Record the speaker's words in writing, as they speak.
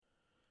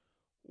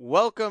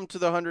Welcome to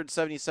the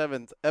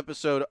 177th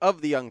episode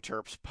of the Young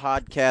Terps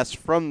podcast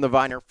from the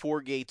Viner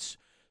Four Gates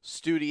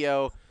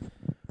studio.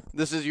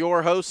 This is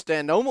your host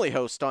and only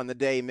host on the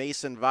day,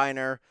 Mason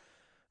Viner,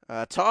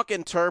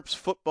 talking Terps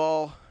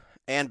football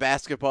and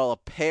basketball. A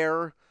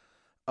pair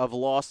of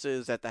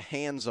losses at the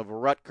hands of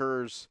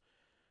Rutgers.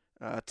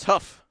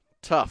 Tough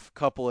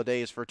couple of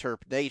days for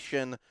Terp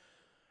Nation.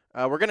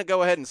 We're going to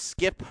go ahead and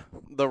skip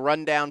the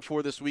rundown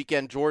for this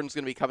weekend. Jordan's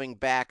going to be coming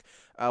back.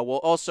 We'll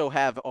also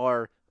have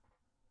our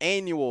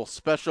annual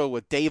special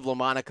with Dave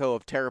LaMonaco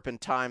of Terrapin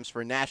Times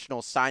for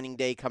National Signing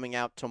Day coming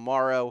out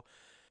tomorrow.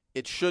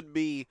 It should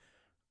be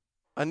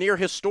a near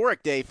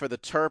historic day for the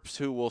Terps,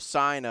 who will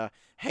sign a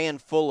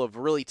handful of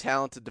really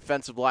talented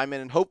defensive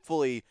linemen, and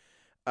hopefully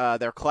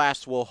their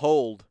class will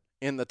hold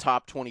in the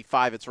top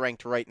 25. It's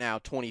ranked right now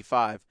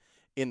 25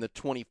 in the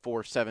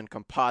 24/7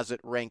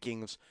 composite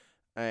rankings.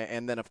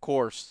 And then, of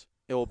course,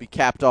 it will be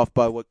capped off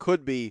by what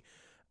could be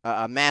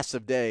a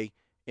massive day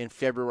in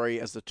February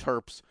as the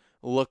Terps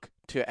look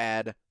to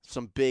add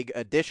some big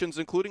additions,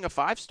 including a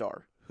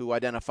five-star who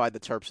identified the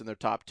Terps in their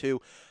top two.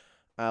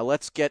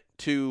 Let's get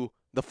to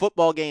the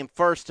football game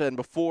first, and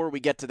before we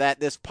get to that,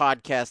 this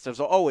podcast, as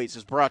always,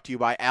 is brought to you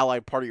by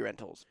Allied Party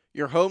Rentals,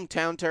 your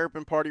hometown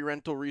Terrapin party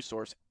rental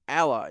resource.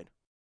 Allied.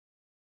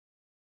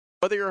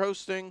 Whether you're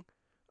hosting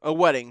a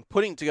wedding,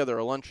 putting together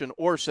a luncheon,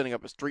 or setting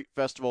up a street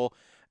festival,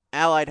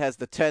 Allied has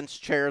the tents,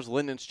 chairs,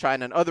 linens,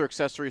 china, and other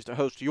accessories to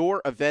host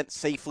your event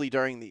safely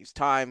during these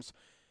times.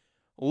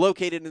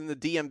 Located in the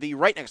DMV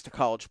right next to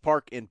College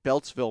Park in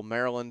Beltsville,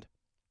 Maryland,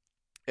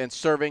 and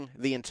serving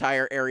the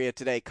entire area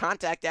today.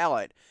 Contact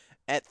Allied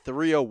at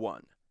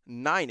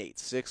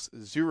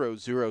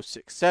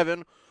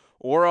 301-986-0067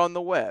 or on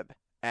the web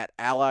at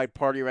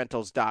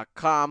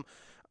alliedpartyrentals.com.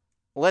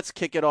 Let's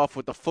kick it off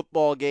with the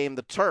football game.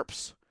 The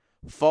Terps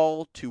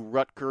fall to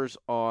Rutgers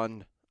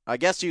on, I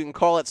guess you can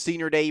call it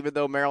Senior Day, even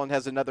though Maryland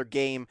has another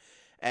game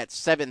at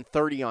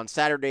 7:30 on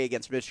Saturday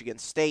against Michigan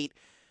State.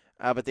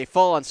 But they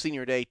fall on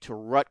Senior Day to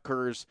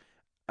Rutgers,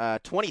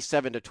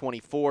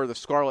 27-24. The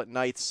Scarlet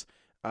Knights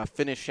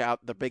finish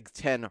out the Big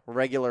Ten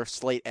regular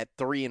slate at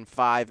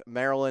 3-5.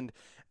 Maryland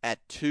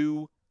at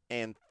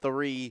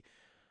 2-3.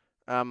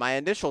 My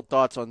initial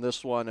thoughts on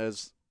this one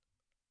is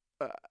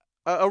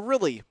a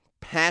really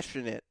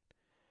passionate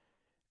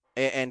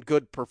and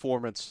good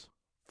performance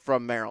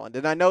from Maryland.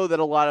 And I know that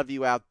a lot of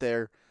you out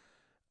there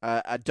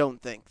don't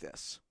think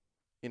this.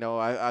 You know,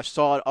 I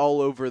saw it all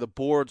over the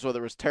boards,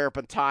 whether it was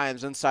Terrapin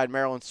Times, Inside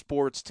Maryland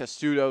Sports,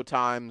 Testudo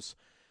Times,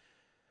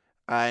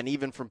 and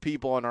even from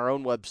people on our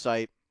own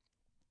website,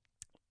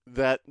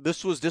 that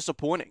this was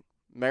disappointing.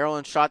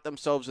 Maryland shot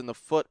themselves in the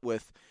foot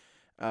with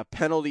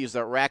penalties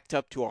that racked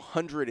up to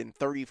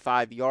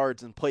 135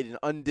 yards and played an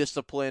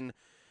undisciplined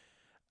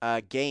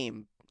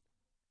game.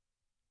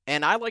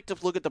 And I like to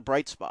look at the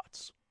bright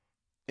spots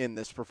in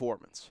this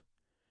performance.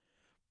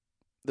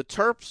 The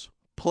Terps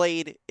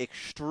played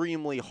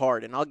extremely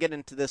hard, and I'll get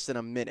into this in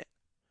a minute.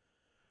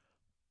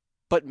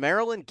 But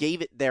Maryland gave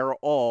it their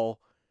all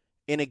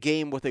in a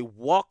game with a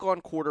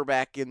walk-on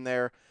quarterback in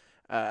there,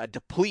 a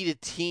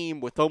depleted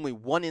team with only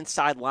one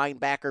inside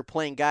linebacker,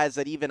 playing guys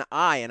that even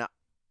and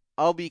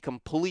I'll be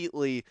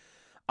completely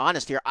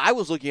honest here, I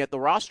was looking at the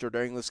roster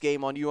during this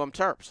game on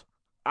YoungTerps.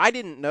 I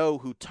didn't know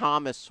who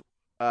Thomas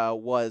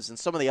was and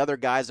some of the other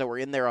guys that were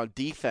in there on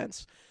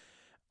defense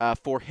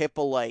for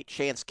Hippolyte,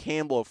 Chance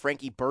Campbell,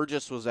 Frankie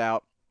Burgess was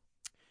out.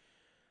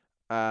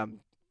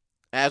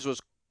 As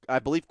was, I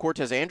believe,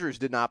 Cortez Andrews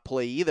did not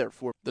play either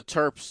for the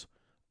Terps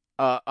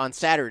on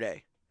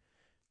Saturday.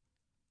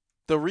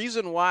 The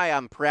reason why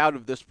I'm proud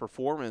of this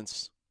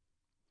performance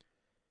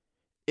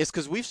is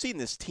because we've seen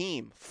this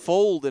team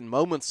fold in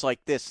moments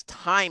like this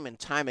time and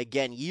time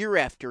again, year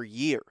after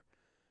year.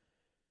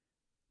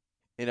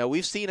 You know,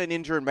 we've seen an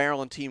injured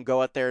Maryland team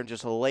go out there and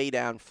just lay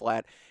down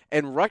flat,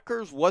 and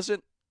Rutgers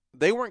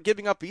they weren't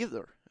giving up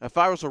either. If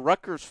I was a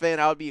Rutgers fan,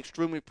 I would be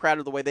extremely proud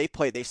of the way they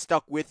played. They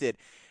stuck with it.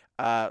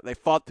 They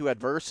fought through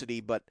adversity,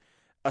 but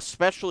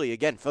especially,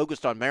 again,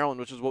 focused on Maryland,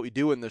 which is what we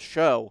do in this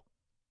show.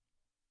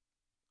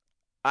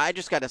 I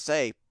just got to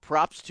say,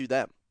 props to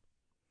them.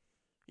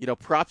 You know,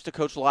 props to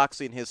Coach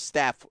Loxley and his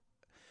staff.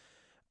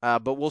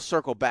 But we'll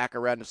circle back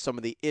around to some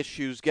of the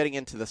issues. Getting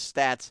into the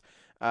stats,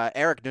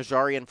 Eric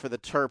Najarian for the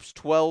Terps,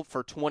 12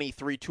 for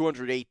 23,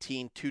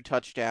 218, 2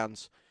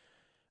 touchdowns.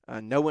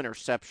 No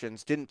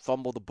interceptions, didn't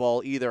fumble the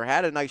ball either.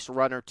 Had a nice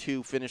run or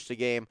two, finished the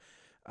game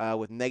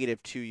with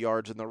 -2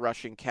 yards in the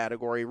rushing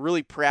category.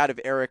 Really proud of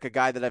Eric, a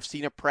guy that I've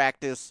seen at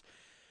practice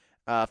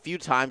a few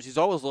times. He's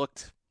always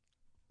looked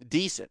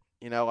decent,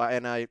 you know,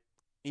 and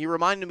he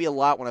reminded me a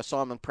lot when I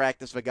saw him in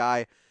practice of a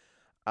guy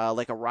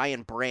like a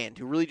Ryan Brand,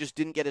 who really just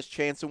didn't get his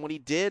chance, and when he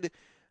did,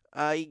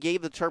 he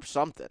gave the Terps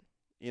something.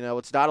 You know,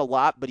 it's not a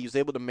lot, but he was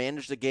able to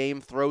manage the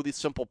game, throw these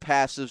simple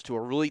passes to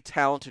a really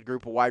talented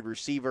group of wide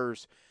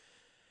receivers,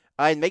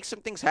 and make some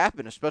things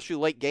happen, especially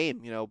late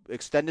game. You know,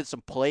 extended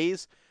some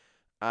plays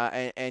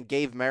and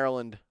gave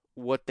Maryland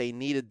what they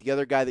needed. The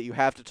other guy that you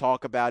have to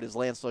talk about is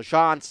Lance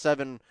Lejean,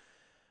 7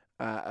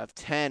 of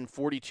 10,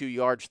 42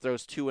 yards,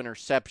 throws 2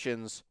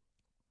 interceptions.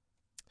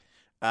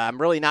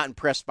 I'm really not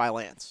impressed by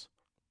Lance.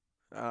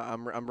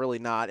 I'm really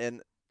not.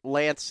 And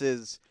Lance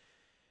is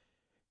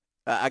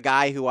a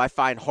guy who I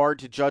find hard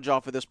to judge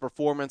off of this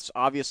performance.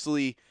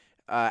 Obviously,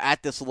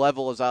 at this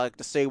level, as I like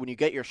to say, when you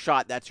get your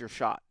shot, that's your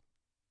shot.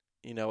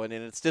 And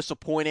it's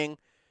disappointing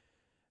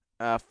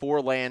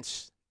for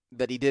Lance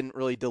that he didn't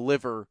really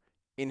deliver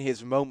in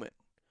his moment.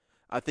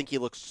 I think he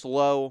looked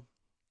slow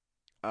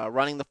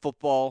running the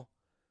football.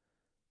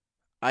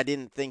 I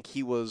didn't think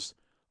he was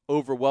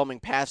overwhelming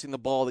passing the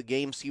ball. The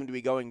game seemed to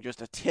be going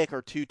just a tick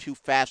or two too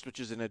fast, which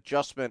is an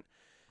adjustment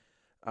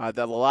that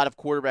a lot of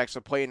quarterbacks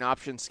that play in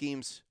option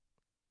schemes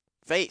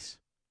face.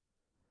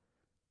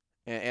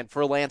 And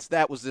for Lance,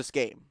 that was this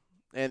game.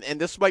 And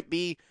this might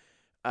be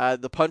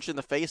the punch in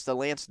the face that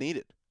Lance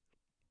needed.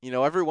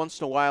 Every once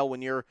in a while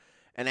when you're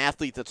an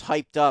athlete that's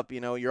hyped up,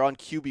 you're on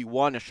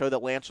QB1, a show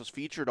that Lance was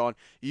featured on,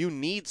 you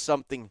need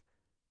something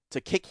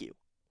to kick you,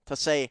 to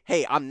say,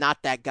 hey, I'm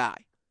not that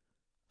guy.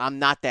 I'm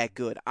not that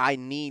good. I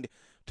need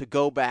to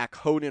go back,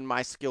 hone in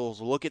my skills,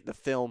 look at the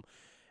film,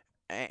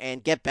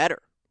 and get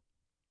better.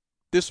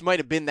 This might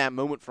have been that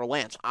moment for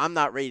Lance. I'm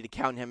not ready to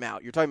count him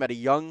out. You're talking about a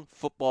young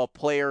football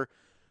player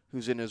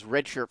who's in his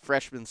redshirt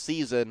freshman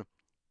season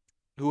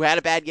who had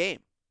a bad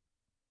game.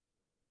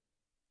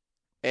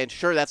 And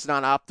sure, that's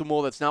not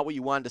optimal. That's not what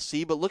you wanted to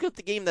see. But look at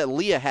the game that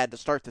Leah had to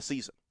start the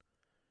season.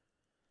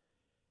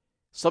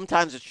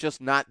 Sometimes it's just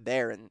not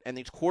there. And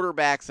these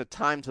quarterbacks at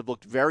times have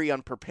looked very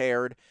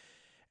unprepared.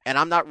 And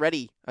I'm not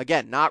ready,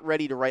 again, not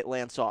ready to write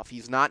Lance off.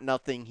 He's not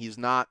nothing.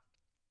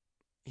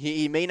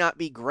 He may not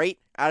be great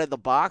out of the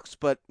box,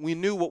 but we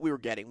knew what we were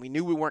getting. We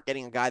knew we weren't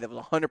getting a guy that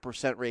was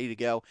 100% ready to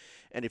go.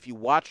 And if you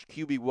watched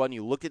QB1,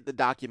 you looked at the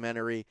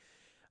documentary,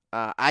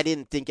 I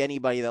didn't think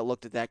anybody that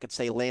looked at that could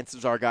say Lance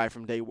is our guy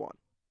from day one.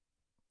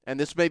 And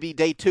this may be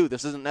day two.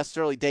 This isn't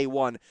necessarily day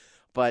one,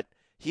 but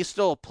he's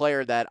still a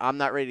player that I'm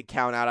not ready to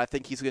count out. I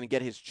think he's going to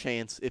get his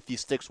chance if he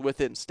sticks with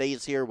it and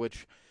stays here,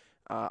 which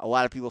a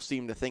lot of people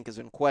seem to think is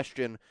in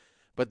question.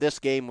 But this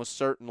game was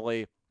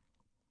certainly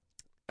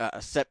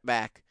a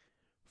setback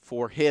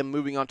for him.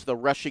 Moving on to the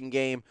rushing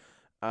game,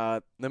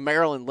 the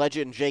Maryland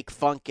legend Jake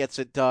Funk gets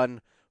it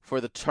done for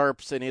the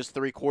Terps in his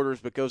 3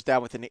 quarters, but goes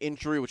down with an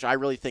injury, which I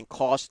really think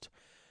cost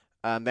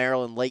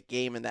Maryland late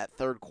game in that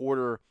third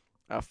quarter.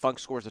 Funk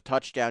scores a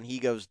touchdown. He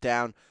goes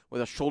down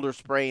with a shoulder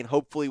sprain.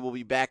 Hopefully will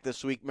be back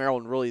this week.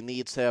 Maryland really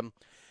needs him.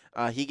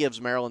 He gives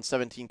Maryland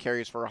 17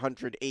 carries for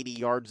 180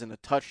 yards and a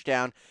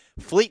touchdown.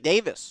 Fleet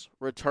Davis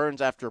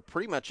returns after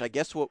pretty much, I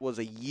guess, what was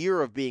a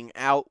year of being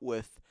out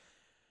with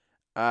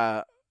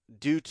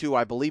due to,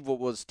 I believe, what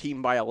was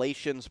team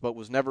violations, but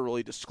was never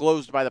really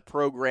disclosed by the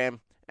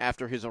program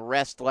after his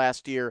arrest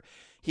last year.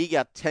 He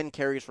got 10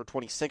 carries for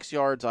 26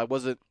 yards. I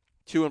wasn't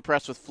too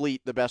impressed with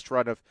Fleet. The best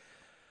run of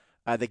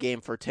the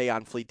game for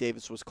Tayon Fleet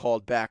Davis was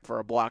called back for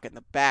a block in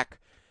the back.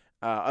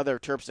 Other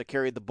Terps that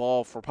carried the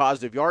ball for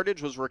positive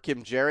yardage was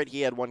Rakim Jarrett.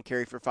 He had 1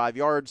 carry for 5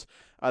 yards.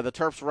 The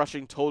Terps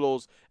rushing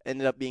totals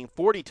ended up being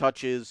 40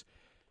 touches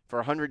for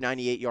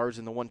 198 yards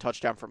and the 1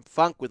 touchdown from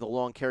Funk with a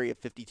long carry of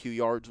 52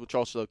 yards, which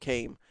also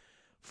came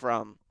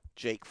from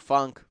Jake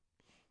Funk.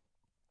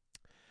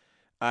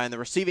 In the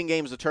receiving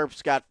games, the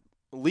Terps got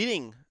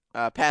leading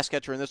pass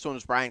catcher in this one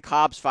was Brian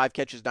Cobbs, 5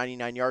 catches,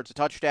 99 yards, a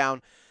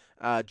touchdown.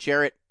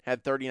 Jarrett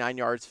had 39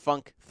 yards,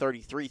 Funk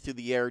 33 through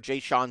the air,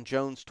 Ja'Shawn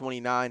Jones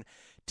 29.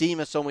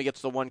 Demas only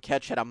gets the 1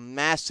 catch, had a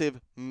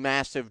massive,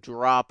 massive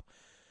drop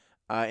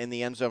in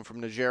the end zone from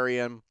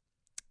Nigerian,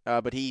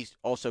 but he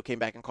also came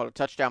back and caught a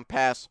touchdown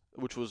pass,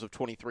 which was of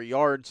 23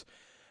 yards.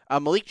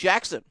 Malik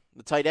Jackson,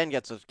 the tight end,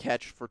 gets a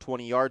catch for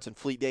 20 yards, and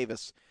Fleet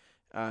Davis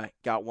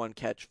got 1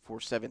 catch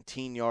for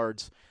 17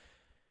 yards.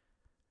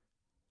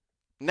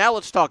 Now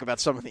let's talk about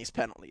some of these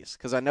penalties,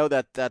 because I know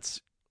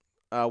that's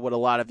what a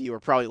lot of you are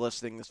probably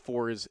listening this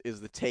for is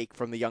the take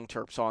from the Young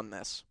Terps on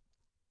this.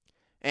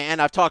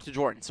 And I've talked to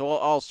Jordan, so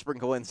I'll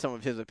sprinkle in some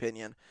of his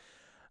opinion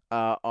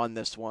on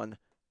this one.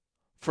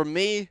 For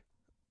me,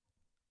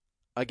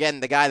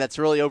 again, the guy that's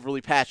really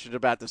overly passionate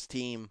about this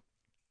team,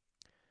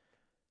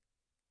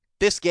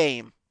 this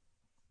game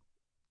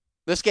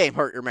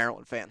hurt your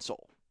Maryland fan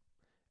soul.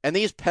 And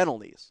these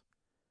penalties,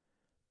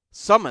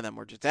 some of them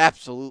were just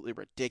absolutely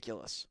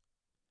ridiculous.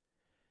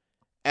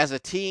 As a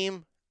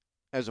team,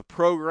 as a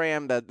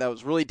program that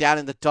was really down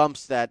in the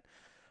dumps, that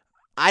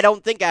I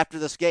don't think after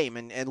this game,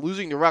 and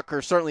losing to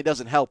Rutgers certainly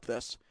doesn't help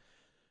this,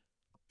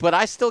 but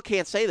I still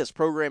can't say this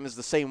program is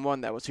the same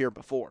one that was here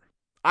before.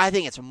 I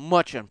think it's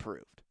much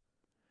improved.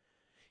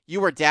 You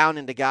were down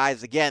into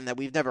guys, again, that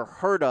we've never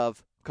heard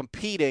of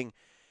competing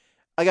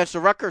against a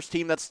Rutgers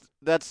team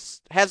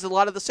that's has a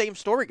lot of the same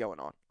story going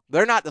on.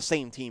 They're not the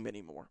same team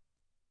anymore.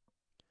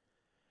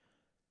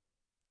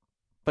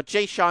 But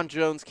Ja'Shawn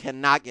Jones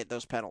cannot get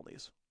those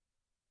penalties.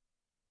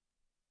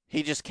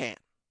 He just can't.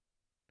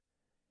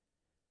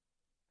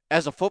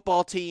 As a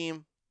football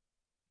team,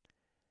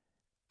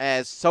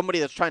 as somebody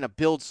that's trying to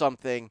build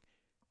something,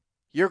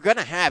 you're going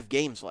to have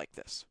games like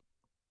this.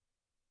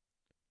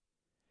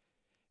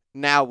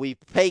 Now, we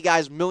pay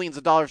guys millions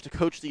of dollars to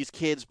coach these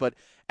kids, but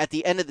at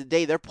the end of the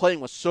day, they're playing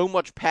with so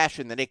much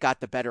passion that it got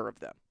the better of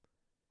them.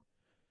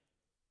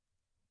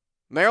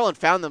 Maryland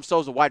found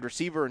themselves a wide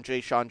receiver in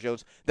Jay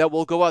Jones that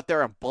will go out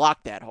there and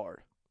block that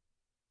hard.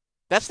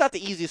 That's not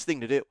the easiest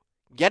thing to do.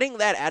 Getting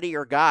that out of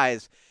your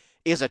guys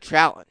is a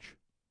challenge.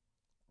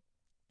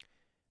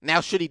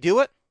 Now, should he do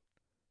it?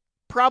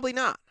 Probably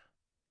not.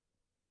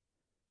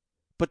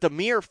 But the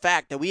mere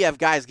fact that we have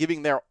guys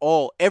giving their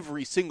all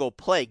every single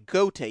play,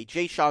 Gote,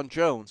 Jay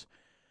Jones,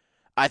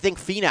 I think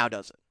Finau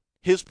does it.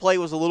 His play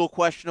was a little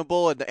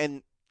questionable,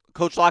 and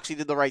Coach Loxley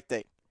did the right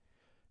thing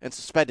and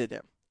suspended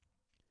him.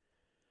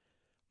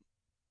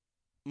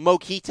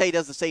 Mokite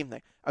does the same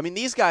thing. I mean,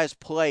 these guys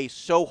play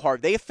so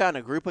hard. They have found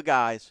a group of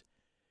guys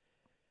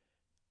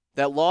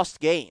that lost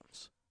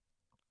games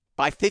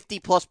by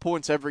 50-plus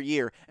points every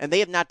year, and they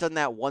have not done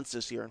that once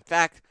this year. In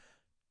fact,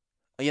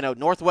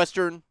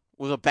 Northwestern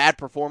was a bad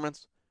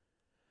performance.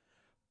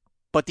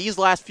 But these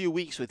last few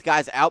weeks with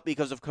guys out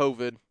because of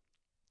COVID,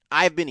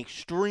 I've been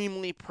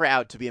extremely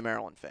proud to be a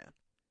Maryland fan.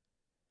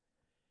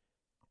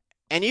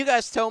 And you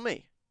guys tell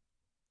me,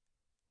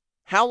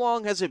 how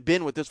long has it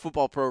been with this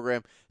football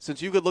program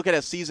since you could look at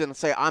a season and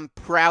say, I'm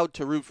proud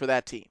to root for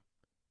that team?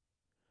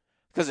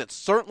 Because it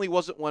certainly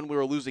wasn't when we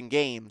were losing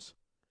games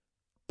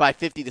by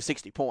 50 to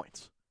 60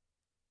 points.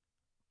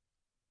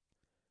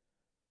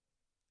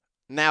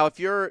 Now, if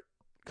you're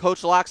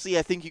Coach Loxley,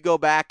 I think you go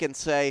back and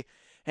say,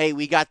 hey,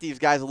 we got these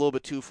guys a little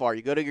bit too far.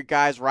 You go to your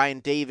guys, Ryan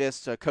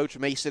Davis, Coach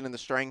Mason in the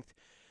strength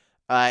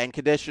and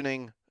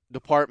conditioning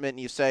department, and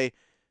you say,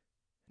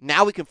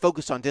 now we can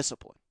focus on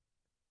discipline.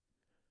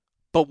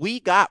 But we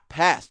got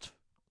past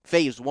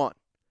phase one.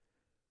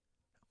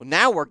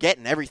 Now we're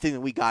getting everything that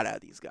we got out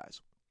of these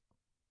guys.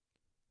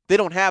 They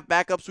don't have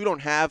backups. We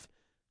don't have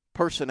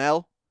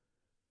personnel.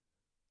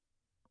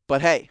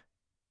 But hey,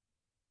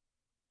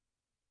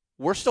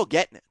 we're still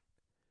getting it.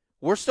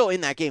 We're still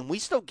in that game. We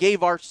still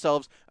gave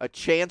ourselves a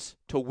chance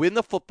to win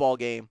the football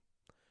game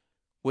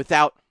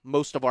without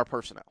most of our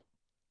personnel.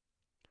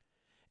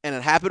 And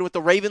it happened with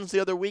the Ravens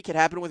the other week. It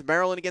happened with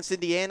Maryland against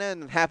Indiana,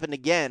 and it happened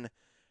again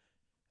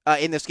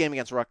in this game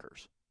against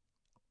Rutgers.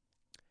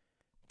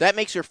 That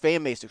makes your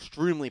fan base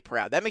extremely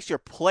proud. That makes your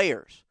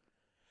players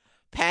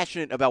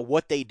passionate about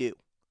what they do.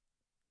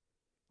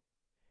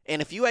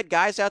 And if you had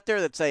guys out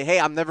there that say, hey,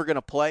 I'm never going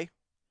to play,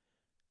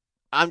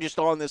 I'm just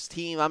on this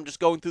team, I'm just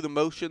going through the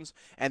motions,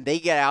 and they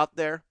get out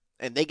there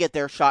and they get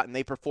their shot and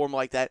they perform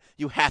like that,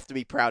 you have to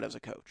be proud as a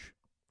coach.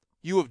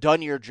 You have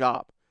done your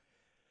job.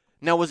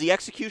 Now, was the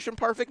execution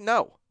perfect?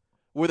 No.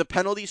 Were the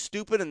penalties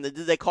stupid and did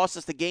they cost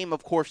us the game?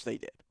 Of course they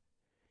did.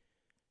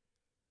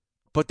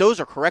 But those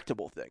are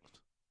correctable things.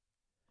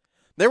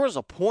 There was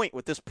a point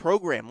with this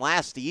program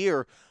last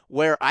year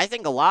where I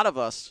think a lot of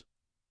us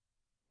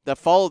that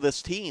follow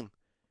this team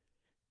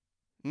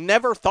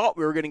never thought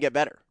we were going to get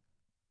better.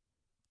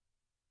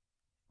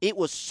 It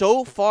was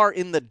so far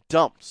in the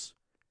dumps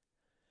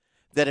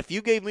that if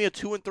you gave me a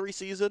 2-3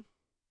 season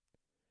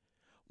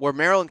where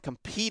Maryland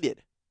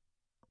competed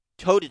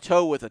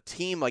toe-to-toe with a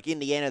team like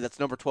Indiana that's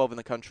number 12 in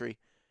the country,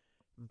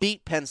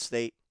 beat Penn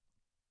State,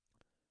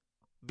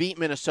 beat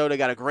Minnesota,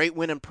 got a great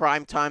win in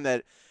prime time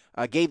that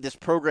gave this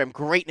program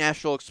great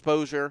national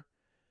exposure,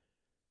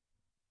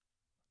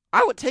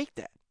 I would take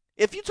that.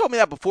 If you told me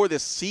that before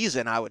this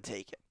season, I would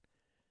take it.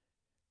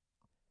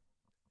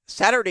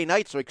 Saturday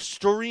nights are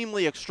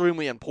extremely,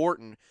 extremely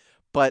important,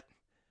 but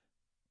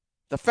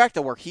the fact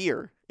that we're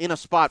here in a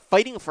spot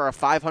fighting for a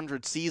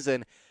 500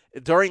 season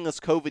during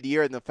this COVID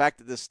year, and the fact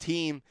that this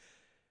team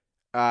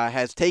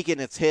has taken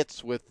its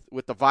hits with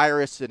the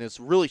virus and has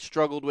really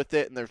struggled with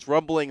it, and there's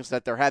rumblings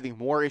that they're having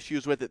more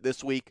issues with it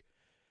this week.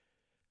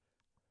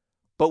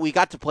 But we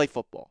got to play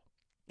football,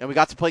 and we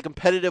got to play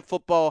competitive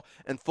football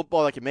and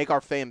football that can make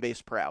our fan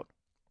base proud.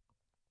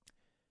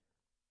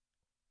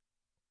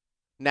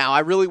 Now, I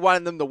really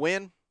wanted them to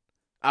win.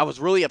 I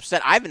was really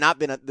upset. I have not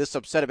been this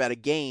upset about a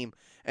game,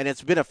 and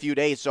it's been a few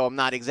days, so I'm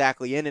not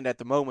exactly in it at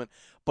the moment.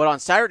 But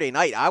on Saturday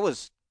night, I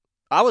was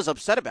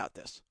upset about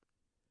this.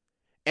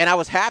 And I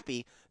was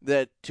happy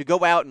that to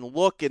go out and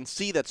look and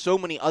see that so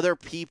many other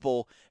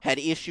people had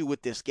issue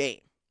with this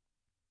game.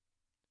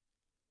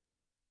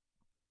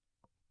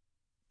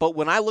 But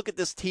when I look at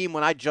this team,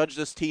 when I judge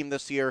this team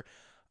this year,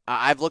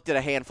 I've looked at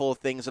a handful of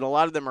things, and a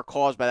lot of them are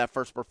caused by that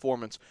first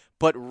performance.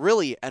 But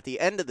really, at the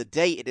end of the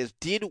day, it is,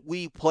 did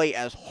we play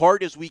as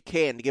hard as we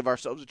can to give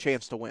ourselves a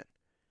chance to win?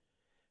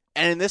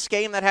 And in this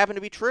game, that happened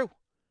to be true.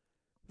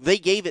 They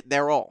gave it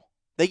their all.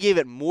 They gave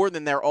it more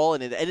than their all,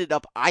 and it ended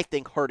up, I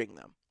think, hurting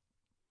them.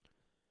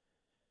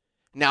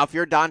 Now, if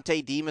you're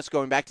Dante Demas,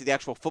 going back to the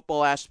actual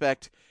football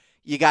aspect,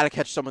 you got to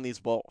catch some of these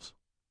balls.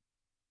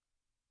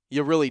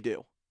 You really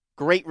do.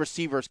 Great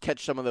receivers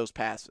catch some of those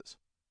passes.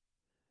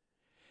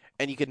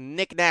 And you can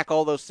knick-knack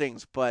all those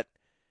things, but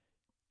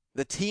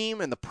the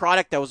team and the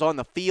product that was on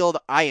the field,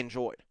 I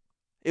enjoyed.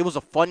 It was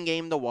a fun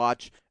game to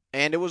watch,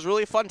 and it was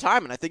really a fun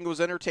time, and I think it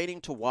was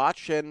entertaining to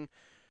watch, and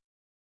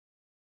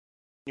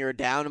you're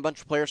down a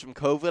bunch of players from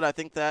COVID, I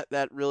think that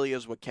really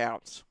is what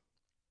counts.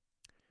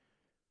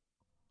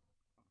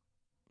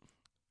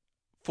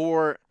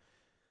 For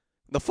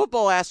the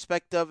football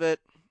aspect of it,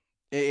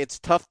 It's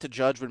tough to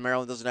judge when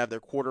Maryland doesn't have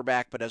their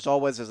quarterback, but as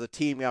always, as a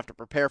team, you have to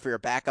prepare for your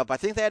backup. I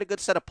think they had a good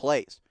set of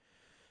plays.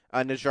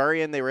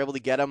 Najarian, they were able to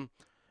get him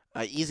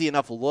easy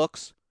enough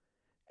looks,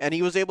 and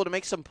he was able to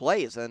make some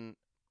plays. And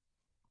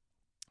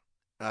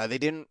they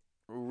didn't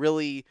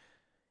really,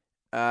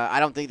 I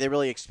don't think they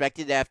really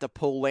expected to have to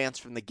pull Lance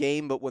from the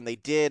game, but when they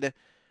did,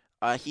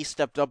 he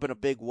stepped up in a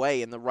big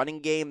way. In the running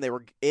game, they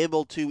were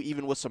able to,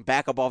 even with some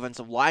backup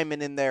offensive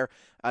linemen in there,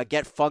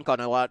 get Funk on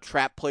a lot of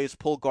trap plays,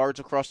 pull guards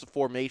across the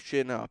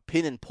formation,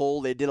 pin and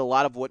pull. They did a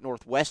lot of what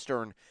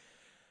Northwestern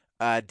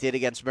did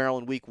against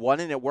Maryland week 1,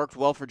 and it worked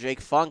well for Jake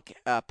Funk.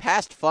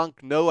 Past Funk,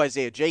 no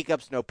Isaiah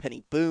Jacobs, no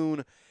Penny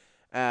Boone.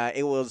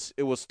 It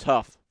was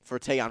tough for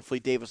Tayon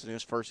Fleet Davis in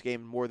his first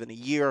game in more than a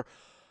year.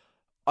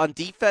 On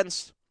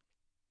defense,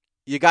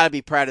 you got to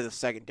be proud of the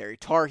secondary.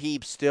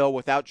 Tarheeb still,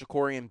 without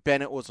Jacorian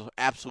Bennett, was an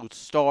absolute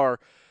star.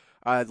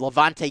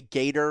 Levante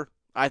Gator,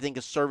 I think,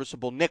 is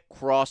serviceable. Nick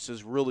Cross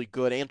is really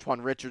good.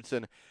 Antoine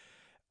Richardson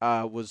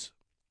was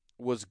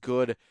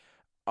good.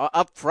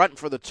 Up front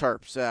for the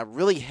Terps,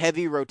 really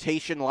heavy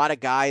rotation, a lot of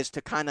guys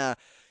to kind of,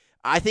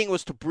 I think it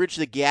was to bridge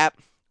the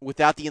gap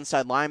without the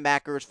inside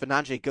linebackers.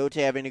 Fananje Gote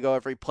having to go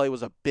every play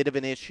was a bit of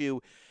an issue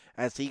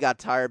as he got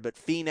tired. But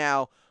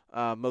Finau,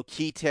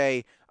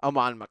 Mokite,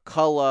 Amon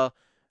McCullough,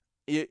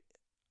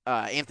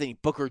 Anthony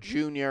Booker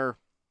Jr.,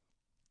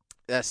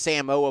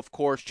 Sam O, of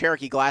course.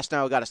 Cherokee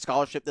Glasnow got a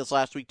scholarship this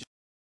last week.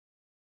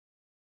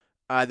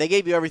 They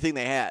gave you everything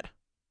they had.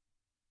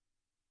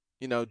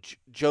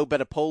 Joe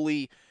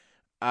Bettapoli,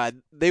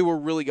 they were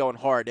really going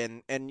hard.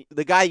 And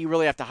the guy you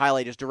really have to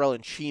highlight is Darrell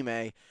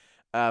Nchime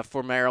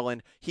for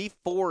Maryland. He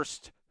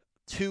forced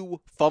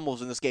 2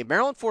 fumbles in this game.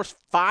 Maryland forced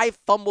 5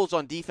 fumbles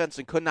on defense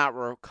and could not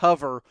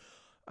recover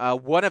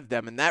one of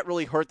them, and that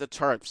really hurt the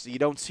Terps. You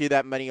don't see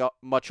that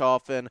much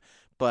often,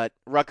 but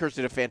Rutgers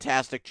did a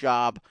fantastic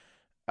job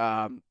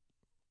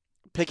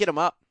picking them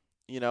up,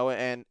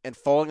 and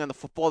falling on the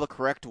football the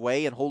correct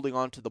way and holding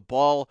on to the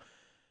ball.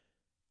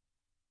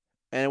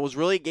 And it was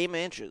really a game of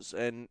inches.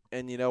 And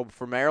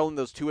for Maryland,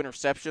 those 2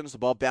 interceptions, the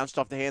ball bounced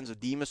off the hands of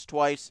Demas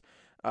twice.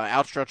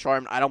 Outstretched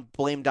arm, I don't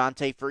blame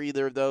Dante for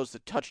either of those. The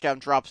touchdown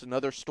drop's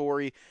another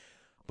story.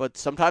 But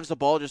sometimes the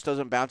ball just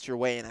doesn't bounce your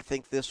way, and I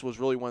think this was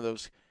really one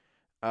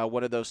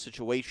of those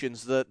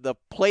situations. The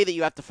play that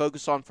you have to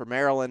focus on for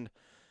Maryland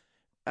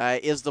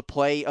is the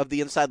play of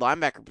the inside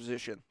linebacker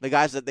position. The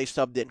guys that they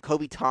subbed in.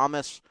 Kobe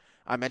Thomas,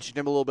 I mentioned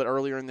him a little bit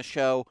earlier in the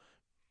show,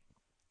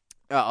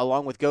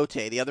 along with Gote.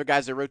 The other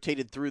guys that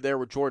rotated through there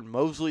were Jordan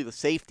Mosley, the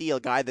safety, a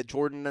guy that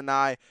Jordan and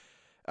I,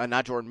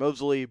 not Jordan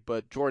Mosley,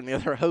 but Jordan, the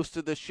other host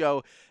of this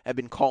show, have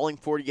been calling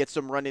for to get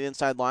some running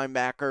inside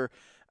linebacker.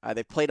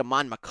 They played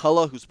Amon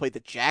McCullough, who's played the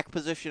jack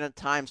position at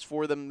times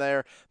for them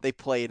there. They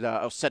played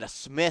Osetta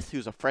Smith,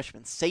 who's a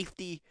freshman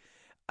safety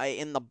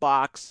in the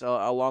box,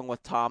 along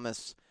with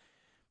Kobe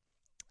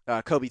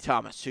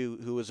Thomas,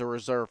 who is a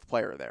reserve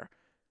player there.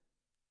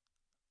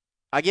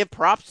 I give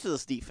props to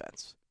this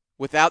defense.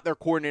 Without their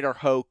coordinator,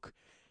 Hoke,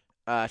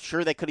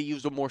 sure they could have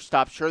used more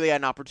stops. Sure they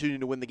had an opportunity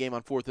to win the game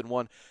on 4th and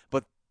 1,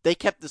 but they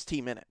kept this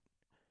team in it.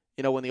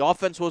 When the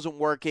offense wasn't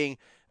working,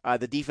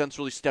 the defense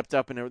really stepped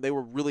up, and they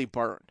were really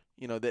burned.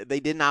 They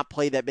did not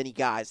play that many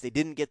guys. They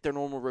didn't get their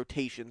normal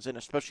rotations, and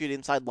especially at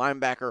inside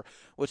linebacker,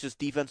 which this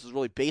defense is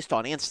really based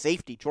on, and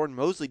safety. Jordan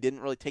Mosley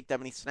didn't really take that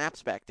many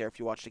snaps back there if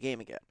you watch the game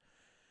again.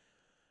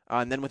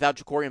 And then without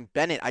Jacorian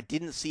Bennett, I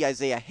didn't see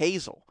Isaiah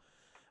Hazel.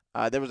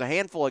 There was a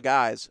handful of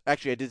guys.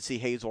 Actually, I did see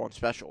Hazel on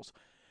specials.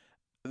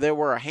 There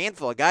were a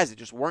handful of guys that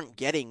just weren't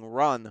getting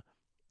run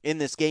in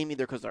this game,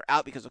 either because they're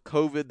out because of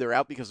COVID, they're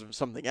out because of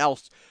something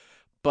else.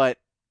 But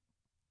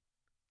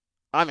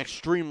I'm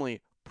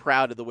extremely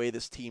proud of the way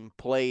this team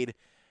played,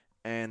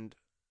 and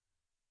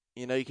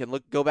you can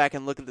go back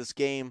and look at this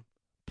game,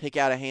 pick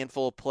out a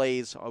handful of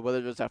plays, whether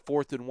it was that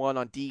 4th and 1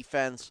 on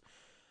defense,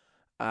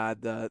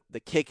 the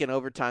kick in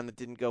overtime that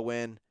didn't go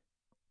in,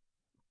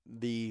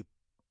 the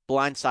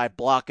blindside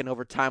block in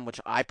overtime,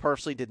 which I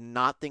personally did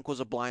not think was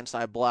a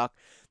blindside block,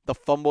 the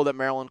fumble that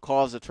Maryland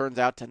caused that turns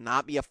out to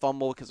not be a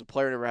fumble because the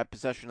player never had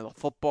possession of the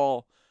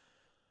football.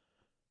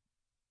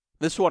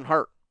 This one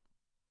hurt.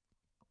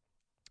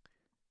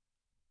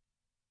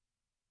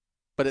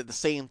 But at the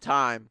same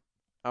time,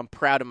 I'm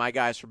proud of my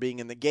guys for being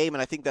in the game,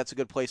 and I think that's a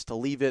good place to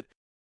leave it.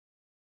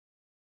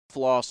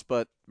 Loss,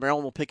 but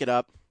Maryland will pick it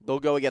up. They'll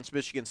go against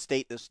Michigan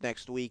State this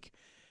next week,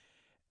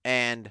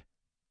 and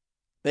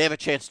they have a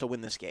chance to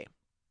win this game.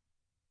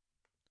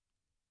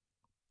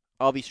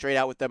 I'll be straight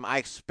out with them. I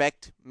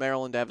expect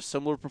Maryland to have a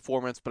similar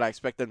performance, but I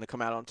expect them to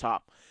come out on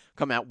top.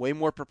 Come out way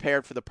more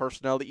prepared for the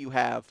personnel that you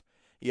have.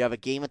 You have a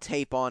game of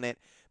tape on it.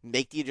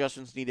 Make the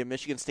adjustments needed.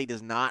 Michigan State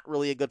is not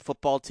really a good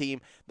football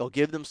team. They'll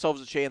give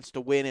themselves a chance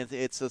to win.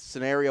 It's a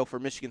scenario for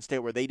Michigan State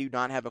where they do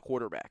not have a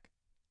quarterback.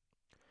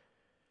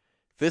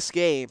 This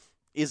game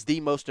is the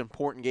most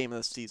important game of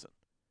the season.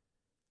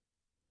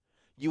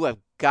 You have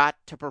got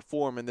to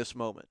perform in this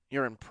moment.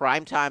 You're in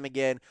prime time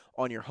again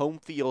on your home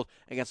field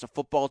against a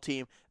football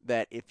team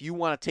that if you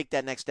want to take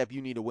that next step,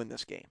 you need to win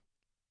this game.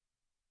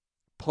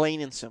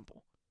 Plain and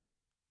simple.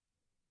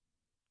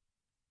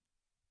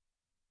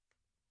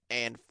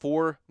 And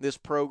for this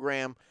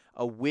program,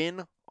 a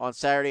win on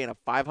Saturday in a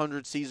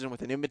 500 season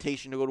with an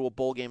invitation to go to a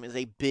bowl game is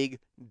a big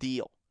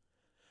deal.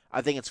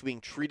 I think it's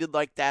being treated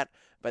like that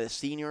by the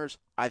seniors.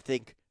 I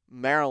think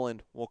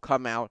Maryland will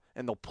come out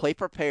and they'll play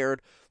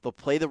prepared, they'll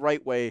play the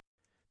right way,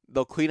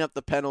 they'll clean up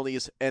the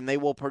penalties, and they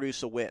will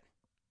produce a win.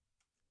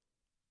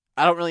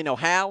 I don't really know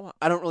how.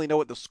 I don't really know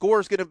what the score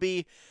is going to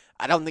be.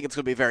 I don't think it's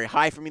going to be very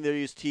high from either of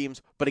these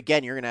teams. But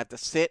again, you're going to have to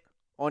sit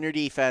on your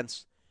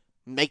defense,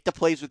 make the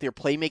plays with your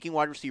playmaking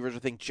wide receivers. I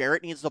think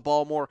Jarrett needs the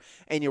ball more,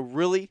 and you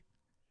really,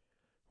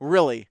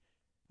 really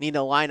need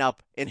to line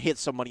up and hit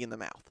somebody in the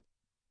mouth.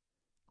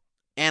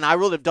 And I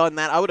would have done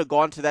that. I would have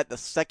gone to that the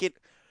second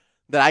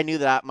that I knew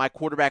that my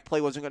quarterback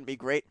play wasn't going to be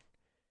great.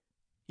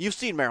 You've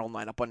seen Maryland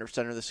line up under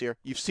center this year.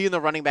 You've seen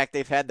the running back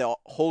they've had, the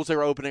holes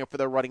they're opening up for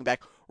their running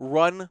back.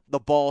 Run the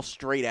ball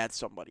straight at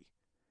somebody.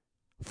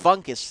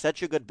 Funk is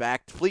such a good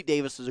back. Fleet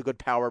Davis is a good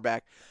power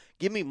back.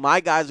 Give me my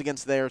guys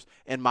against theirs,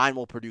 and mine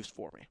will produce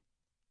for me.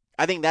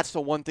 I think that's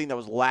the one thing that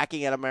was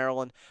lacking out of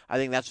Maryland. I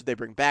think that's what they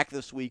bring back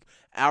this week.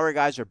 Our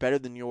guys are better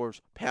than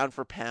yours, pound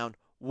for pound.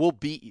 We'll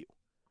beat you.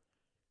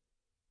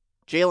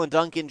 Jalen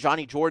Duncan,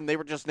 Johnny Jordan, they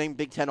were just named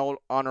Big Ten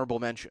honorable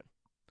mention.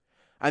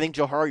 I think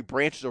Johari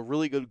Branch is a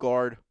really good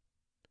guard.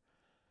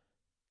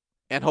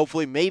 And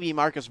hopefully maybe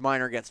Marcus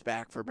Minor gets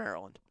back for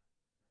Maryland.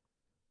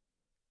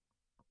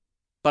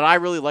 But I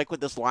really like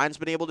what this line's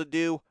been able to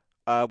do.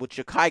 With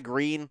Ja'Kai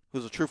Green,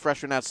 who's a true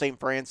freshman at St.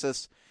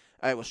 Francis.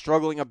 I was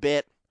struggling a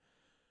bit.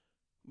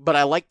 But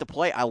I like the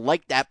play. I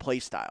like that play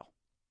style.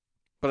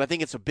 But I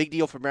think it's a big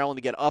deal for Maryland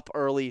to get up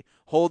early,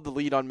 hold the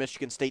lead on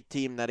Michigan State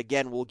team that,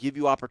 again, will give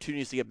you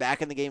opportunities to get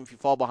back in the game if you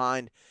fall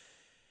behind,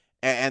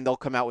 and they'll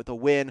come out with a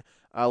win.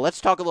 Let's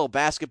talk a little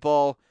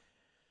basketball.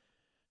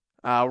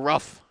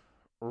 Rough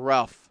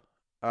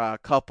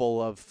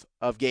couple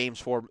of games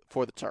for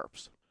the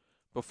Terps.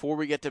 Before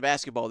we get to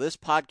basketball, this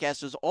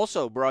podcast is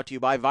also brought to you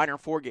by Viner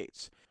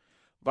Fourgates.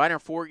 Viner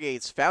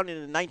Fourgates, founded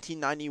in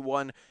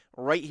 1991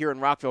 right here in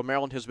Rockville,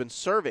 Maryland, has been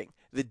serving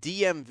the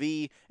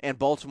DMV and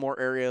Baltimore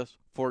areas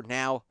for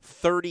now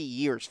 30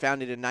 years.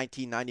 Founded in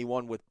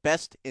 1991 with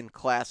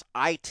best-in-class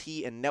IT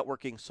and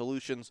networking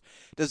solutions,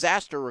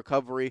 disaster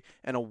recovery,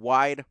 and a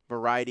wide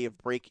variety of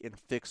break and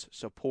fix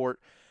support.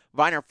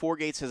 Viner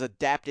Fourgates has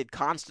adapted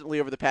constantly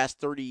over the past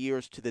 30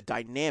 years to the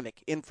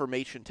dynamic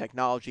information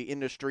technology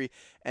industry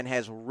and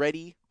has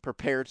ready,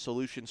 prepared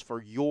solutions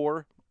for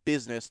your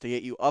business to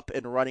get you up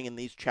and running in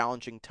these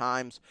challenging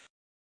times.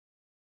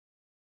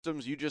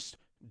 You just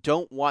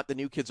don't want the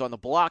new kids on the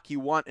block. You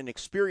want an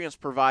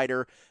experienced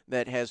provider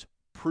that has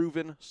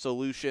proven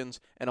solutions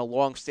and a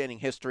long-standing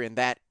history, and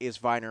that is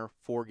Viner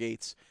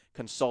Fourgates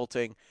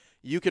Consulting.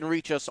 You can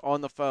reach us on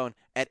the phone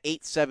at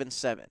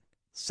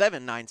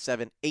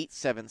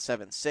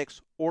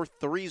 877-797-8776 or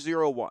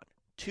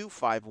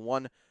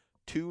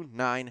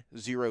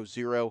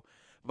 301-251-2900.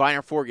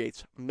 Viner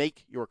Fourgates,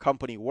 make your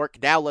company work.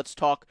 Now let's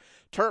talk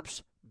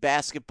Terps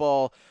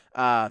basketball.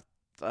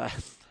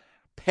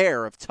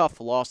 Pair of tough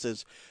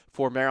losses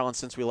for Maryland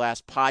since we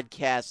last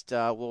podcast.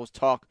 We'll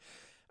talk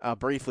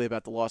briefly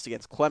about the loss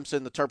against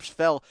Clemson. The Terps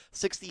fell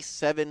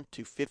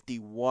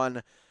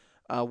 67-51.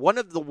 One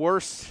of the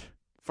worst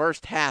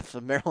first halves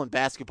of Maryland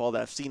basketball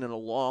that I've seen in a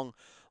long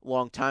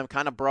time.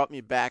 Kind of brought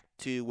me back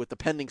to, with the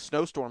pending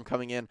snowstorm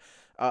coming in,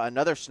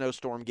 another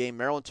snowstorm game.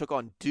 Maryland took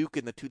on Duke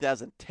in the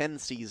 2010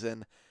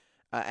 season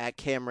at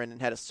Cameron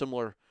and had a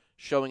similar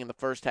showing in the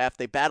first half.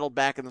 They battled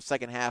back in the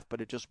second half,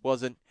 but it just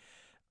wasn't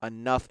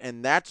enough,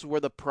 and that's where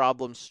the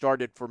problem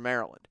started for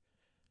Maryland.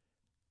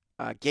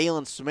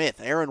 Galen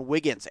Smith, Aaron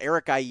Wiggins,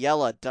 Eric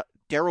Ayala,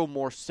 Daryl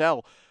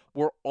Morcell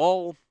were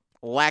all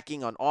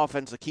lacking on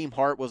offense. Akeem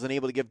Hart wasn't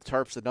able to give the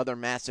Terps another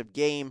massive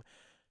game,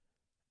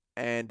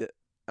 and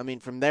I mean,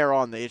 from there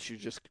on, the issue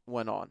just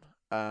went on.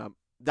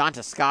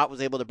 Donta Scott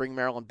was able to bring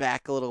Maryland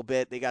back a little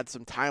bit. They got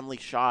some timely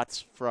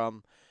shots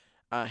from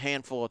a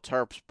handful of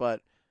Terps,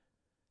 but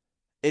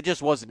it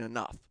just wasn't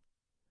enough.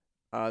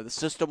 The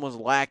system was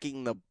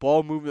lacking. The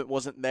ball movement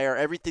wasn't there.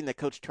 Everything that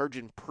Coach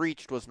Turgeon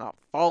preached was not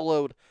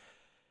followed.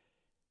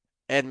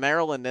 And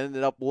Maryland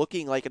ended up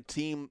looking like a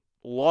team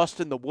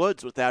lost in the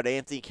woods without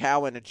Anthony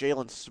Cowan and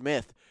Jalen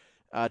Smith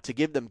to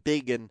give them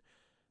big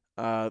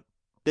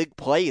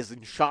plays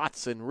and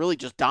shots and really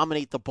just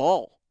dominate the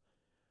ball.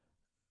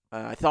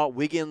 I thought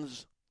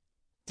Wiggins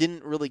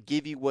didn't really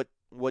give you what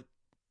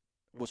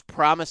was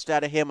promised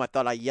out of him. I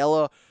thought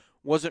Ayala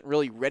wasn't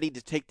really ready to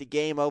take the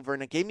game over,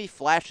 and it gave me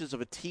flashes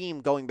of a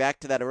team going back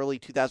to that early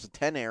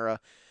 2010 era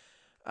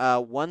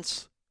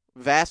once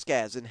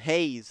Vasquez and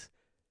Hayes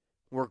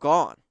were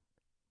gone.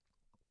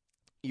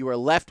 You were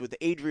left with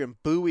Adrian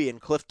Bowie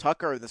and Cliff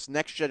Tucker, this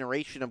next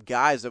generation of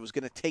guys that was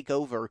going to take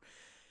over,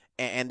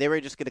 and they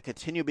were just going to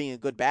continue being a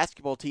good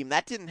basketball team.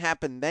 That didn't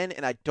happen then,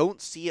 and I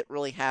don't see it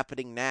really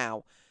happening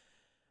now,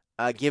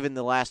 given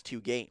the last two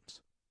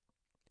games.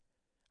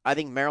 I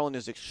think Maryland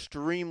is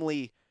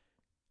extremely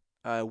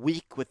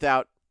weak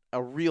without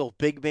a real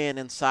big man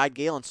inside.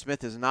 Galen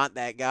Smith is not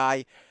that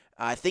guy.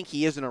 I think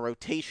he is in a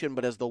rotation,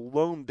 but as the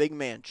lone big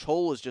man,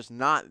 Chol is just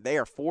not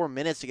there. 4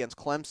 minutes against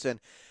Clemson,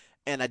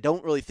 and I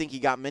don't really think he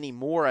got many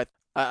more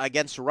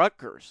against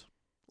Rutgers.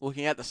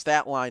 Looking at the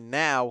stat line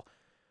now,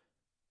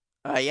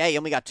 he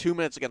only got 2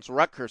 minutes against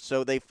Rutgers,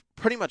 so they've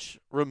pretty much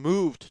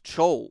removed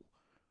Chol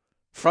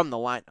from the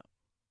lineup.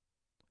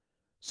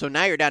 So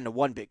now you're down to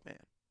one big man.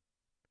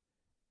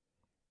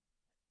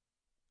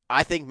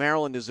 I think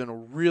Maryland is in a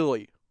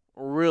really,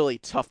 really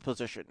tough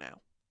position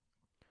now.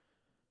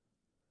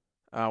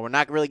 We're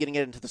not really getting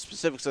into the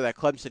specifics of that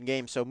Clemson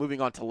game, so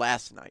moving on to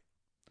last night.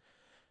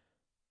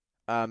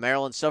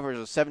 Maryland suffers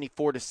a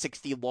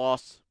 74-60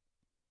 loss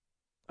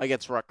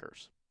against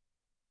Rutgers.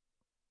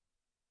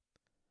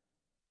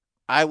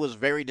 I was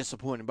very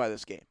disappointed by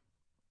this game.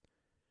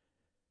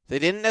 They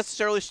didn't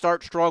necessarily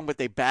start strong, but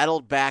they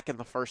battled back in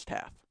the first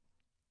half.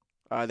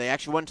 They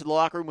actually went to the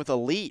locker room with a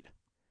lead,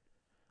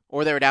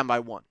 or they were down by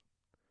one.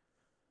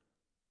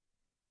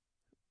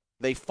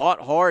 They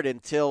fought hard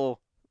until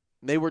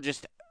they were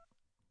just,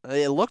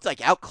 it looked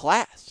like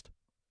outclassed.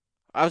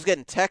 I was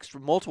getting texts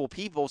from multiple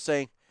people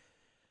saying,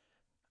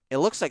 it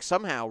looks like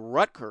somehow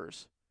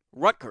Rutgers,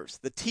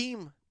 the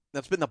team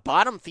that's been the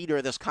bottom feeder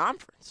of this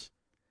conference,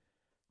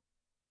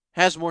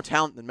 has more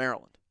talent than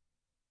Maryland.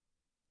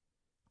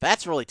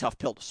 That's a really tough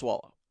pill to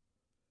swallow.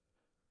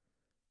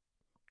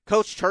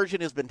 Coach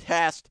Turgeon has been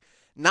tasked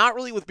not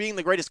really with being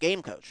the greatest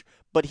game coach,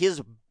 but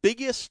his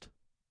biggest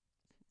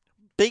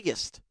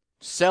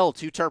sell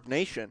to Terp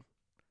Nation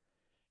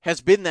has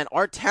been that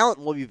our talent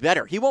will be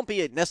better. He won't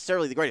be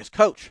necessarily the greatest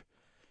coach,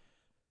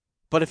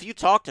 but if you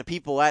talk to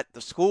people at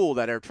the school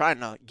that are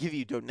trying to give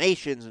you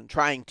donations and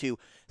trying to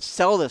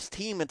sell this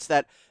team, it's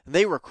that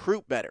they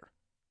recruit better,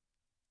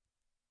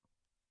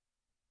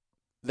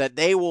 that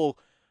they will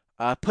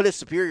put a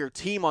superior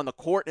team on the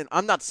court, and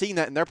I'm not seeing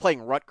that, and they're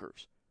playing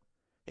Rutgers.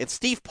 And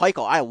Steve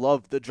Peichel, I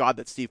love the job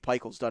that Steve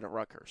Peichel's done at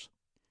Rutgers.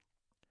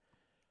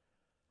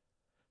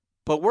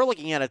 But we're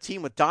looking at a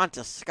team with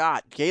Donta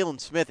Scott, Galen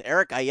Smith,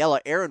 Eric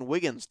Ayala, Aaron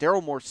Wiggins,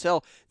 Daryl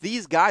Morcell.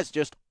 These guys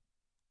just,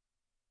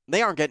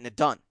 they aren't getting it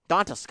done.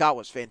 Donta Scott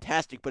was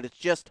fantastic, but it's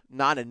just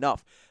not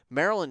enough.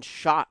 Maryland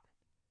shot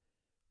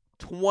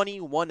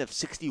 21 of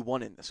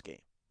 61 in this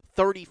game,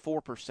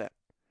 34%.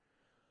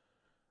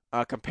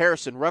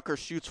 Comparison, Rutgers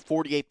shoots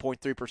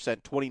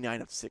 48.3%,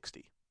 29 of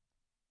 60.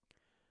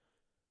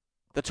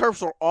 The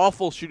Terps are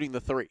awful shooting the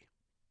three.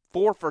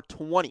 4 for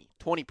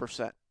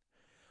 20%.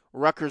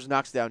 Rutgers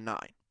knocks down 9.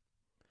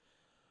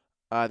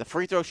 The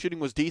free throw shooting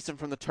was decent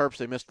from the Terps.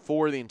 They missed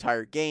 4 the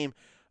entire game.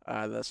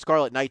 The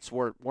Scarlet Knights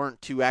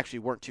weren't too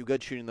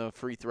good shooting the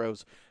free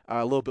throws.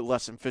 A little bit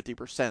less than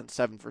 50%,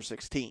 7 for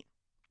 16.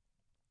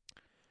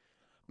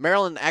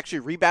 Maryland actually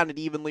rebounded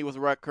evenly with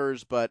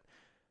Rutgers, but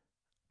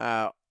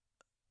the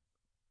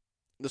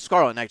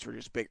Scarlet Knights were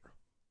just bigger.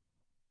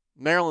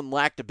 Maryland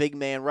lacked a big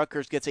man.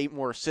 Rutgers gets 8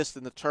 more assists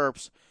than the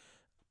Terps.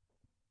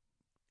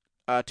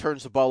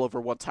 Turns the ball over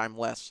 1 time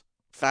less.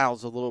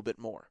 Fouls a little bit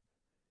more.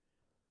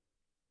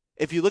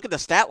 If you look at the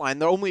stat line,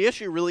 the only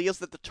issue really is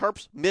that the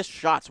Terps miss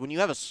shots. When you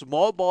have a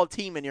small ball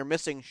team and you're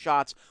missing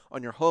shots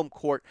on your home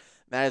court,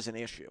 that is an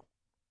issue.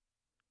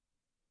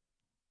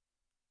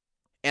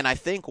 And I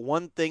think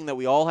one thing that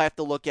we all have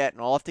to look at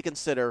and all have to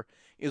consider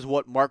is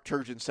what Mark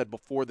Turgeon said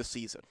before the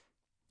season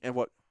and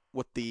what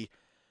the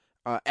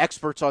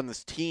experts on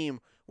this team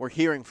were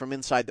hearing from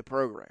inside the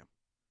program.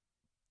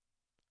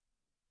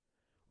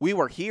 We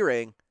were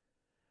hearing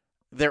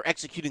they're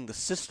executing the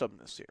system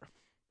this year.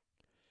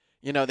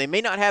 You know, they may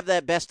not have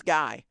that best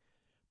guy,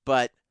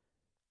 but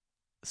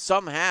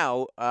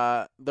somehow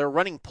they're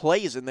running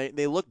plays and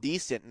they look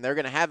decent and they're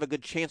going to have a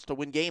good chance to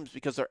win games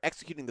because they're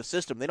executing the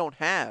system. They don't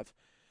have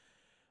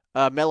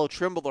Melo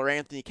Trimble or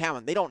Anthony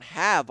Cowan. They don't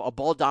have a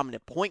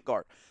ball-dominant point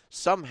guard.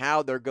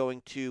 Somehow they're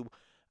going to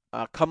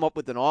come up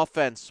with an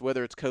offense,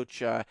 whether it's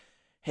Coach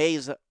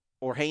Hayes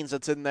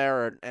that's in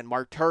there and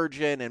Mark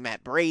Turgeon and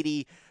Matt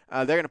Brady.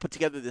 They're going to put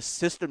together this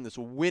system, this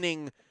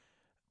winning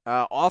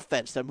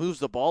offense that moves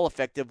the ball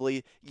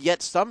effectively.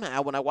 Yet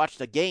somehow when I watch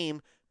the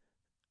game,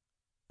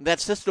 that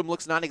system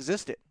looks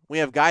non-existent. We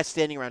have guys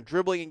standing around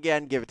dribbling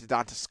again, give it to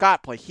Donta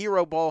Scott, play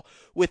hero ball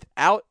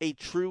without a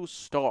true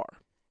star.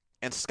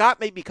 And Scott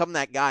may become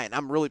that guy, and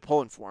I'm really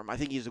pulling for him. I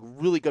think he's a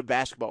really good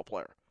basketball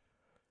player.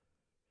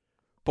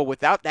 But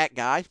without that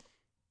guy,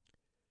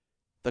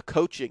 the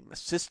coaching, the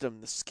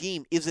system, the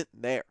scheme isn't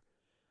there.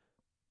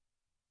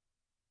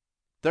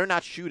 They're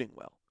not shooting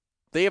well.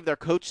 They have their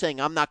coach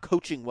saying, I'm not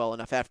coaching well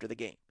enough after the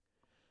game.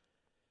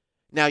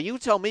 Now, you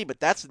tell me, but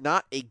that's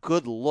not a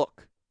good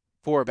look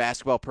for a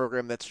basketball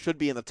program that should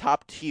be in the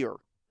top tier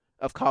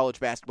of college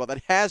basketball,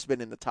 that has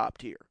been in the top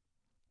tier.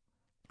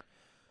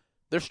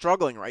 They're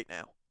struggling right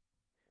now.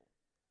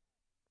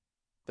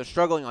 They're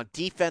struggling on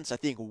defense. I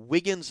think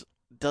Wiggins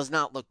does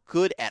not look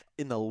good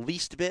in the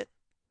least bit.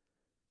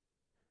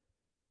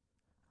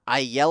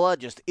 Ayala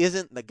just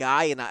isn't the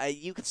guy, and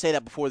you could say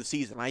that before the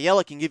season.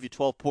 Ayala can give you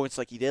 12 points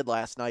like he did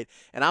last night,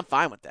 and I'm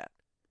fine with that.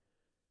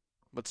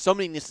 But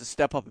somebody needs to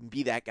step up and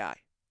be that guy.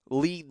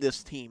 Lead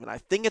this team. And I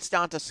think it's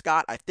down to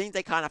Scott. I think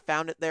they kind of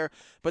found it there,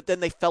 but then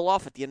they fell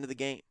off at the end of the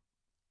game.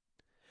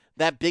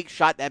 That big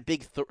shot,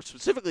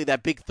 specifically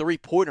that big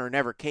three-pointer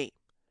never came.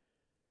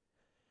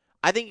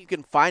 I think you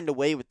can find a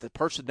way with the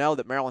personnel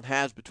that Maryland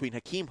has between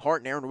Hakeem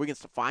Hart and Aaron Wiggins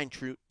to find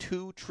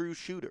two true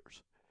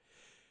shooters.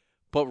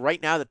 But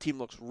right now, the team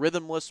looks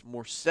rhythmless.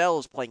 Morcell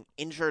is playing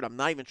injured. I'm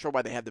not even sure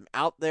why they have them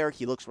out there.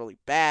 He looks really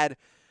bad.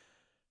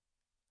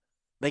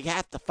 They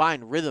have to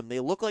find rhythm. They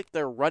look like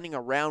they're running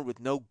around with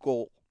no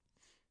goal.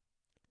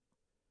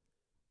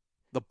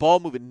 The ball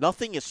moving,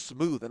 nothing is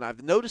smooth, and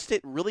I've noticed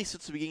it really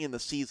since the beginning of the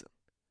season.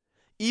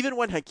 Even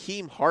when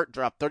Hakeem Hart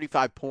dropped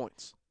 35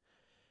 points,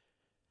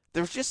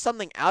 there's just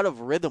something out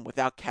of rhythm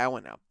without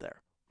Cowan out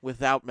there,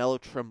 without Melo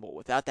Trimble,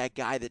 without that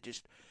guy that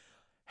just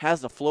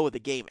has the flow of the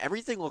game.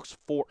 Everything looks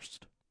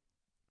forced,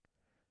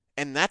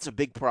 and that's a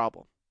big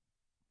problem.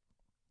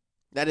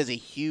 That is a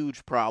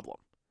huge problem.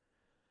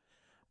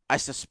 I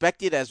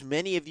suspected, as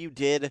many of you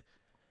did,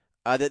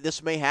 that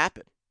this may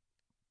happen.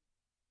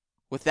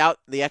 Without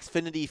the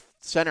Xfinity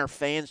Center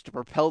fans to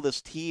propel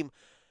this team,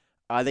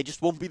 they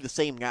just won't be the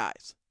same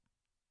guys.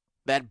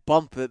 That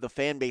bump that the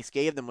fan base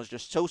gave them was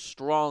just so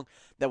strong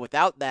that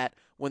without that,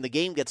 when the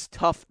game gets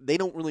tough, they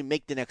don't really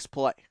make the next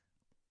play.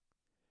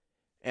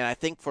 And I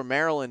think for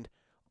Maryland,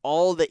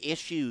 all the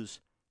issues,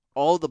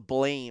 all the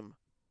blame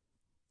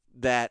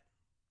that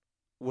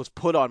was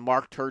put on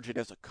Mark Turgeon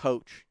as a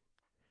coach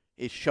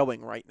is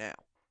showing right now.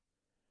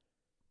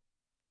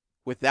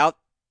 Without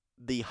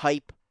the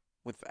hype,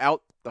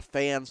 without the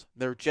fans,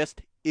 there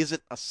just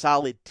isn't a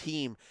solid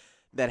team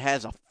that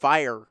has a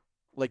fire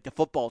like the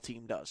football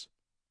team does.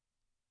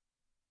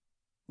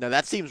 Now,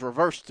 that seems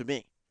reversed to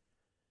me.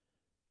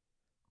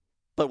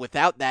 But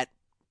without that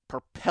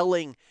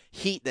propelling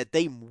heat that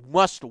they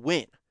must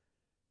win,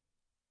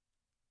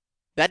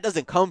 that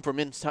doesn't come from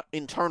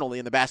internally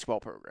in the basketball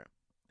program.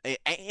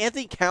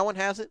 Anthony Cowan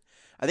has it.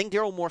 I think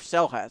Daryl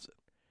Morcell has it.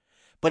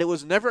 But it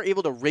was never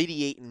able to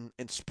radiate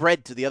and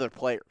spread to the other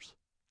players.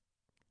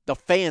 The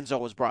fans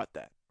always brought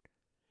that.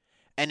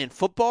 And in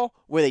football,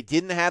 where they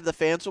didn't have the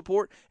fan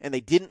support and they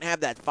didn't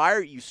have that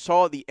fire, you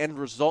saw the end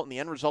result, and the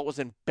end result was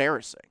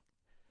embarrassing.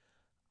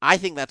 I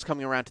think that's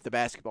coming around to the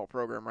basketball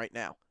program right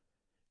now.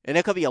 And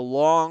it could be a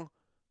long,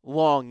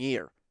 long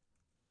year.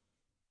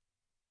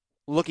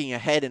 Looking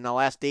ahead, and I'll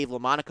ask Dave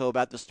LaMonaco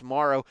about this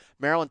tomorrow,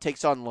 Maryland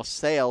takes on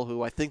LaSalle,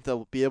 who I think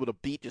they'll be able to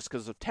beat just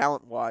because of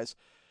talent-wise.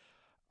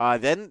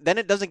 Then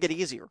it doesn't get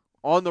easier.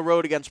 On the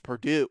road against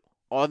Purdue,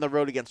 on the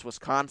road against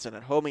Wisconsin,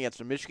 at home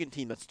against a Michigan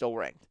team that's still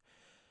ranked.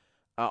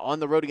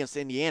 On the road against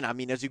Indiana. I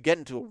mean, as you get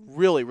into a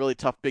really, really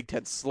tough Big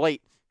Ten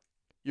slate,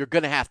 you're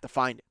going to have to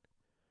find it.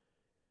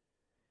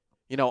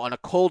 You know, on a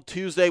cold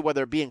Tuesday,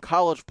 whether it be in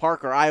College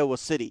Park or Iowa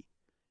City,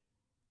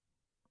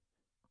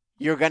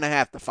 you're going to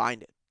have to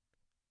find it.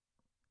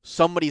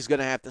 Somebody's going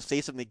to have to say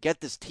something to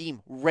get this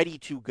team ready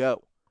to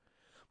go.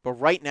 But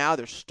right now,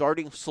 they're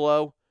starting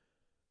slow.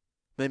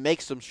 They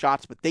make some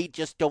shots, but they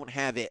just don't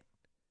have it.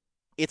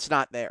 It's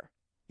not there.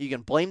 You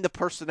can blame the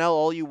personnel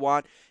all you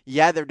want.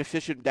 Yeah, they're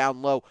deficient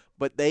down low,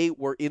 but they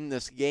were in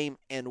this game,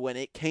 and when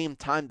it came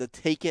time to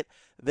take it,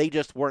 they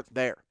just weren't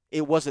there.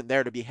 It wasn't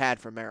there to be had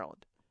for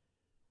Maryland.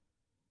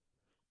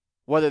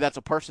 Whether that's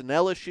a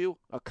personnel issue,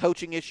 a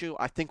coaching issue,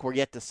 I think we're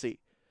yet to see.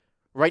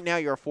 Right now,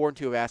 you're a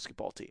 4-2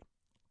 basketball team.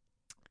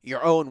 You're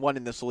 0-1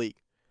 in this league.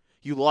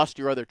 You lost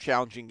your other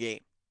challenging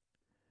game.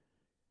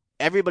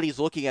 Everybody's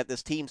looking at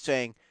this team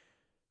saying,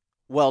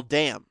 well,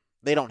 damn,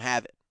 they don't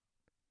have it.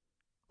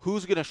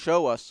 Who's going to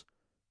show us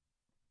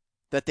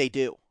that they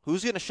do?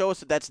 Who's going to show us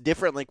that that's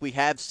different like we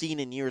have seen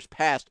in years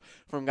past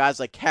from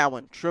guys like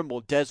Cowan, Trimble,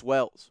 Des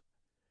Wells?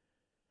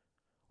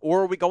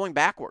 Or are we going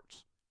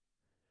backwards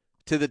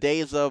to the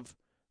days of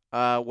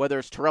whether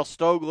it's Terrell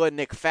Stogler,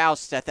 Nick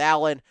Faust, Seth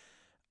Allen,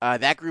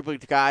 that group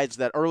of guys,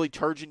 that early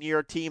Turgeon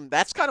year team?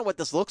 That's kind of what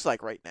this looks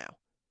like right now.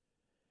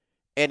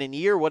 And in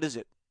year, what is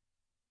it?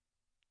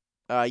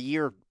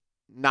 Year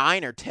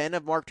 9 or 10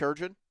 of Mark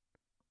Turgeon?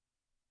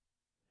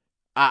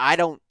 I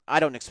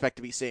don't expect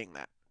to be seeing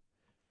that.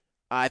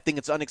 I think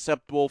it's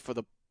unacceptable for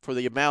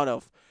the amount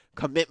of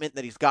commitment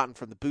that he's gotten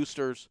from the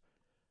boosters,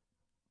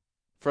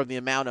 from the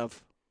amount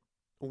of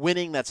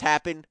winning that's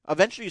happened.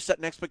 Eventually, you set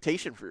an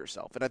expectation for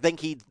yourself, and I think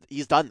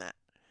he's done that.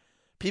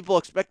 People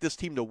expect this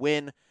team to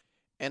win,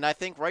 and I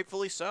think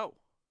rightfully so.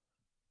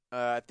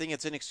 I think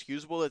it's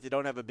inexcusable that they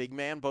don't have a big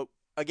man, but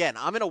again,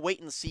 I'm in a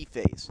wait-and-see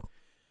phase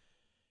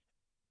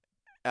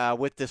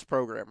with this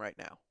program right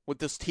now, with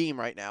this team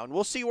right now, and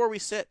we'll see where we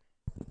sit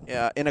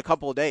in a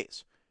couple of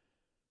days.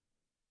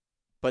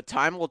 But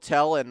time will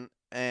tell, and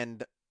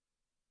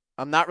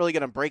I'm not really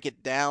going to break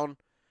it down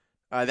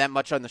that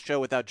much on the show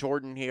without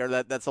Jordan here.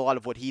 That's a lot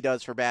of what he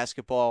does for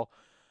basketball.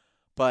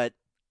 But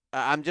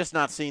I'm just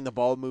not seeing the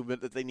ball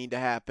movement that they need to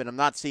happen. I'm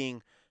not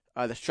seeing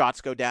the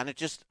shots go down. It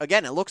just,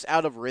 again, it looks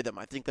out of rhythm.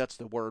 I think that's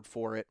the word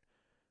for it.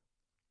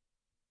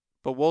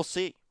 But we'll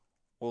see.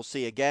 We'll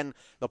see. Again,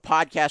 the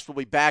podcast will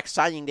be back.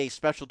 Signing Day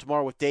special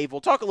tomorrow with Dave.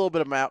 We'll talk a little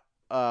bit about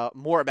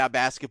more about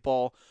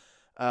basketball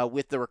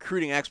with the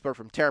recruiting expert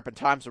from Terrapin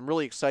Times. I'm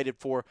really excited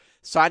for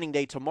signing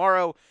day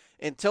tomorrow.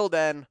 Until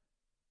then,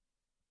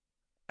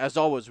 As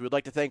always, we would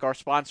like to thank our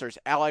sponsors,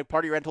 Allied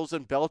Party Rentals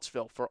in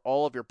Bellettsville, for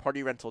all of your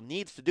party rental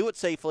needs. To do it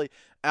safely,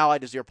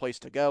 Allied is your place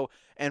to go.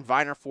 And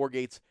Viner Four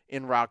Gates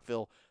in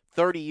Rockville,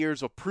 30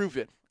 years of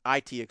proven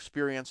IT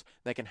experience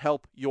that can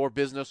help your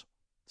business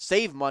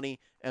save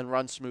money and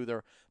run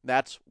smoother.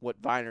 That's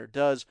what Viner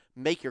does.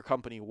 Make your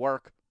company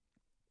work.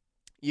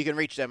 You can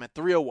reach them at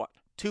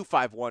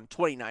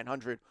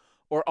 301-251-2900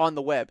 or on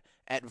the web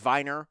at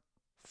Viner,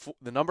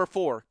 the number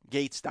 4,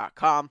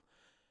 gates.com.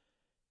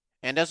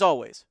 And as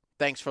always,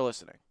 thanks for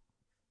listening.